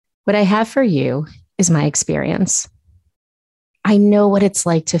What I have for you is my experience. I know what it's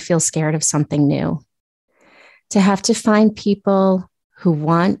like to feel scared of something new, to have to find people who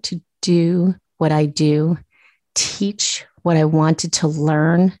want to do what I do, teach what I wanted to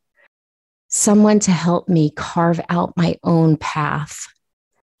learn, someone to help me carve out my own path.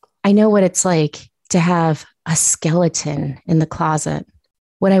 I know what it's like to have a skeleton in the closet.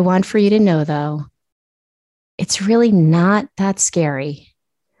 What I want for you to know, though, it's really not that scary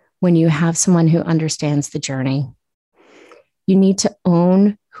when you have someone who understands the journey. You need to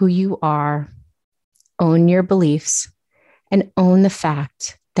own who you are, own your beliefs, and own the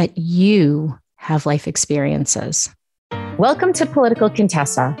fact that you have life experiences. Welcome to Political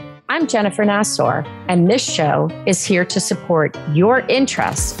Contessa. I'm Jennifer Nastor, and this show is here to support your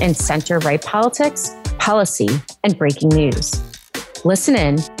interests in center-right politics, policy, and breaking news. Listen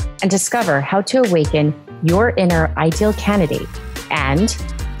in and discover how to awaken your inner ideal candidate, and,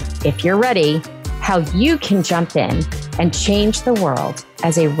 if you're ready, how you can jump in and change the world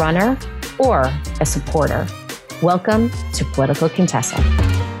as a runner or a supporter. Welcome to Political Contessa.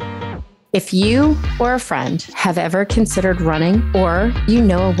 If you or a friend have ever considered running, or you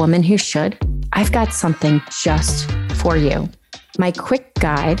know a woman who should, I've got something just for you. My quick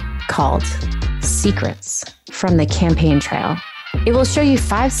guide called Secrets from the Campaign Trail. It will show you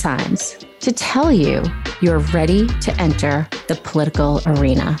 5 signs to tell you you're ready to enter the political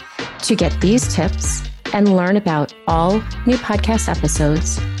arena. To get these tips and learn about all new podcast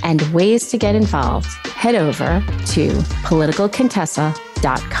episodes and ways to get involved, head over to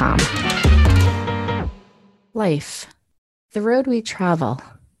politicalcontessa.com. Life, the road we travel.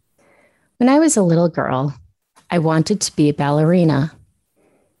 When I was a little girl, I wanted to be a ballerina.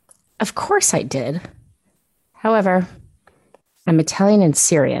 Of course I did. However, I'm Italian and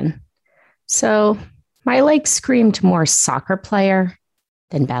Syrian, so my legs screamed more soccer player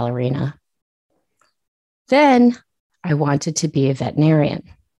than ballerina. Then I wanted to be a veterinarian.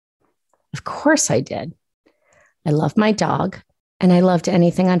 Of course I did. I loved my dog, and I loved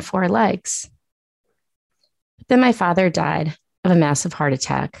anything on 4 legs. But then my father died of a massive heart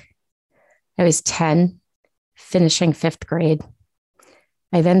attack. I was 10, finishing 5th grade.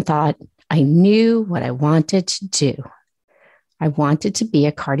 I then thought I knew what I wanted to do. I wanted to be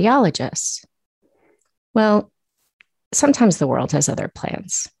a cardiologist. Well, sometimes the world has other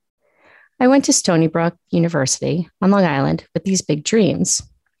plans. I went to Stony Brook University on Long Island with these big dreams.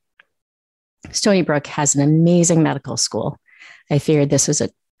 Stony Brook has an amazing medical school. I figured this was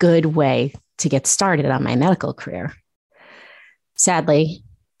a good way to get started on my medical career. Sadly,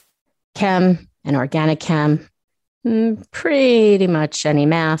 chem and organic chem, pretty much any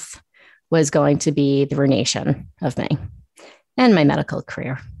math, was going to be the ruination of me and my medical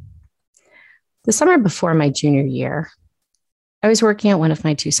career. The summer before my junior year, I was working at one of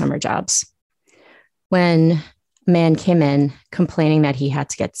my 2 summer jobs when a man came in complaining that he had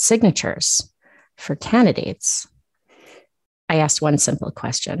to get signatures for candidates. I asked one simple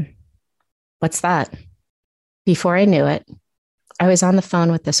question. What's that? Before I knew it, I was on the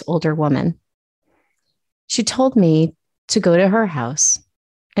phone with this older woman. She told me to go to her house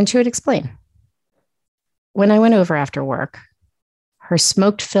and she would explain. When I went over after work, her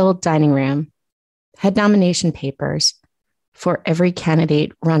smoke-filled dining room had nomination papers for every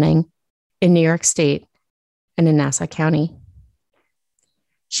candidate running in New York State and in Nassau County.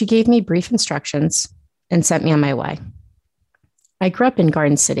 She gave me brief instructions and sent me on my way. I grew up in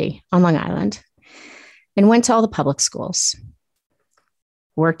Garden City on Long Island and went to all the public schools.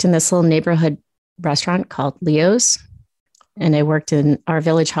 Worked in this little neighborhood restaurant called Leo's, and I worked in our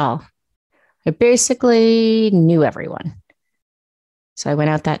village hall. I basically knew everyone. So I went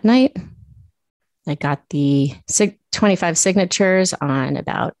out that night. I got the 25 signatures on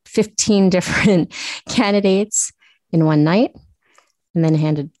about 15 different candidates in one night, and then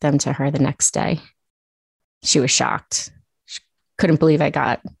handed them to her the next day. She was shocked. She couldn't believe I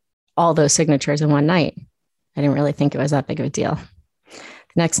got all those signatures in one night. I didn't really think it was that big of a deal.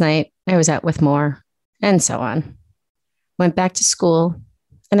 The next night, I was out with more, and so on. Went back to school,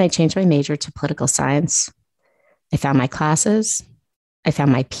 and I changed my major to political science. I found my classes. I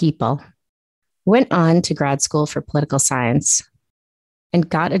found my people. Went on to grad school for political science and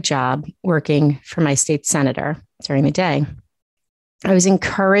got a job working for my state senator during the day. I was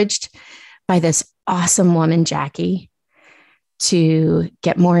encouraged by this awesome woman, Jackie, to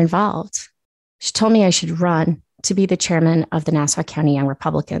get more involved. She told me I should run to be the chairman of the Nassau County Young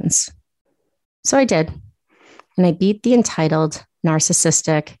Republicans. So I did. And I beat the entitled,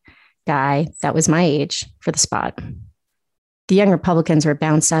 narcissistic guy that was my age for the spot. The Young Republicans were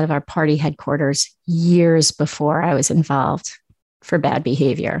bounced out of our party headquarters years before I was involved. for bad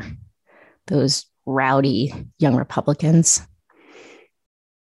behavior, those rowdy young Republicans.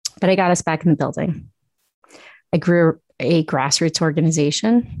 But I got us back in the building. I grew a grassroots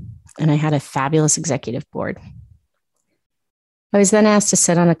organization, and I had a fabulous executive board. I was then asked to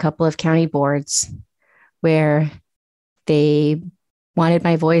sit on a couple of county boards where they wanted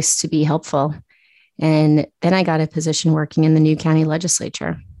my voice to be helpful. And then I got a position working in the new county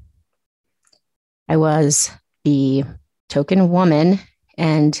legislature. I was the token woman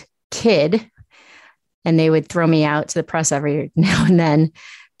and kid, and they would throw me out to the press every now and then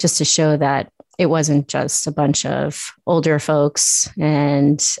just to show that it wasn't just a bunch of older folks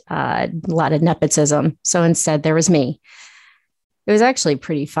and a lot of nepotism. So instead, there was me. It was actually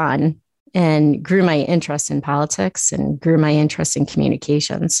pretty fun and grew my interest in politics and grew my interest in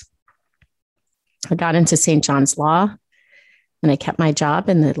communications. I got into St. John's Law, and I kept my job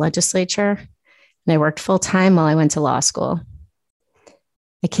in the legislature, and I worked full time while I went to law school.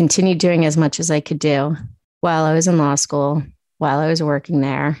 I continued doing as much as I could do while I was in law school, while I was working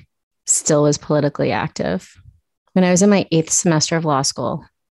there, still was politically active. When I was in my 8th semester of law school,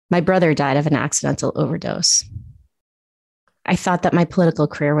 my brother died of an accidental overdose. I thought that my political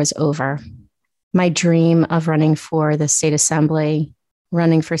career was over. My dream of running for the state assembly,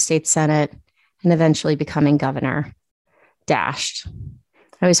 running for state senate, and eventually becoming governor dashed.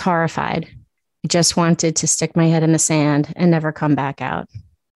 I was horrified. I just wanted to stick my head in the sand and never come back out.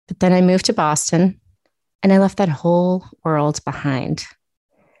 But then I moved to Boston, and I left that whole world behind.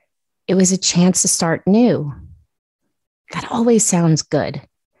 It was a chance to start new. That always sounds good.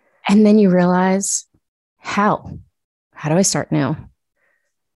 And then you realize, how? How do I start new?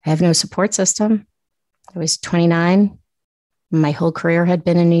 I have no support system. I was 29. My whole career had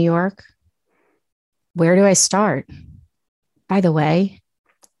been in New York. Where do I start? By the way,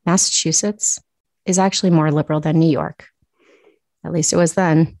 Massachusetts is actually more liberal than New York. At least it was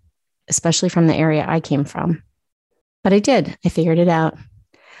then, especially from the area I came from. But I did. I figured it out.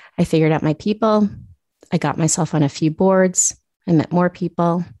 I figured out my people. I got myself on a few boards. I met more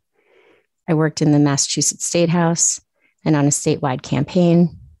people. I worked in the Massachusetts State House and on a statewide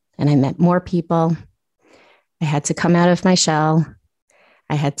campaign, and I met more people. I had to come out of my shell.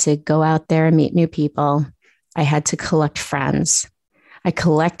 I had to go out there and meet new people. I had to collect friends. I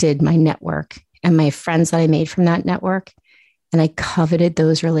collected my network and my friends that I made from that network, and I coveted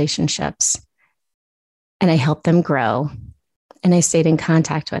those relationships, and I helped them grow, and I stayed in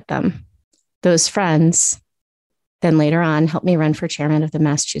contact with them. Those friends then later on helped me run for chairman of the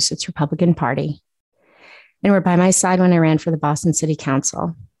Massachusetts Republican Party, and were by my side when I ran for the Boston City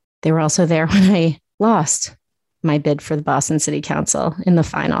Council. They were also there when I lost my bid for the Boston City Council in the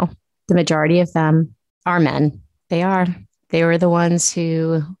final. The majority of them are men. They were the ones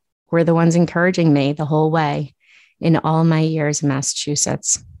who were the ones encouraging me the whole way in all my years in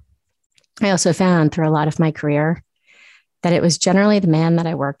Massachusetts. I also found through a lot of my career that it was generally the man that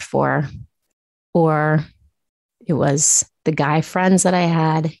I worked for, or it was the guy friends that I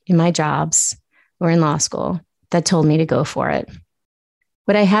had in my jobs or in law school that told me to go for it.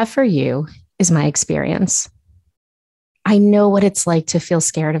 What I have for you is my experience. I know what it's like to feel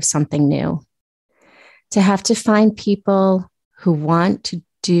scared of something new, to have to find people who want to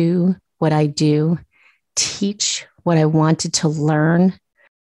do what I do, teach what I wanted to learn,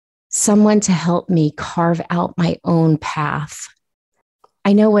 someone to help me carve out my own path.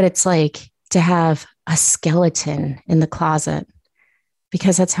 I know what it's like to have a skeleton in the closet,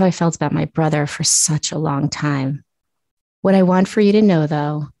 because that's how I felt about my brother for such a long time. What I want for you to know,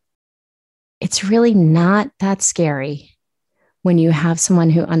 though, it's really not that scary when you have someone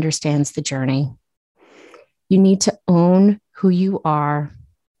who understands the journey. You need to own who you are,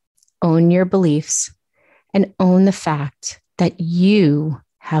 own your beliefs, and own the fact that you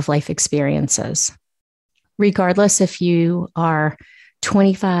have life experiences. Regardless if you are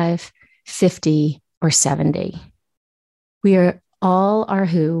 25, 50, or 70, we all are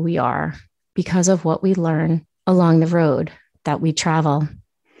who we are because of what we learn along the road that we travel.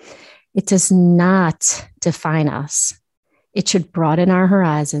 It does not define us. It should broaden our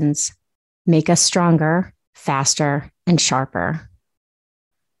horizons, make us stronger, faster, and sharper.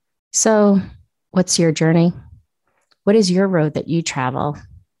 So, what's your journey? What is your road that you travel?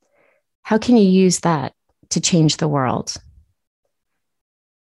 How can you use that to change the world?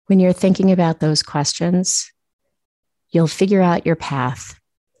 When you're thinking about those questions, you'll figure out your path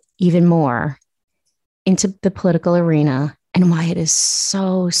even more into the political arena and why it is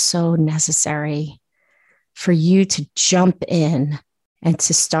so, so necessary for you to jump in and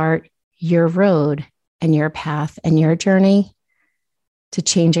to start your road and your path and your journey to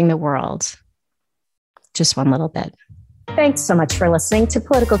changing the world just one little bit. Thanks so much for listening to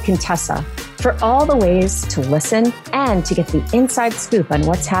Political Contessa. For all the ways to listen and to get the inside scoop on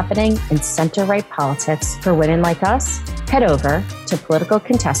what's happening in center-right politics for women like us, head over to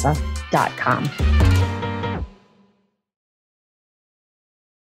politicalcontessa.com.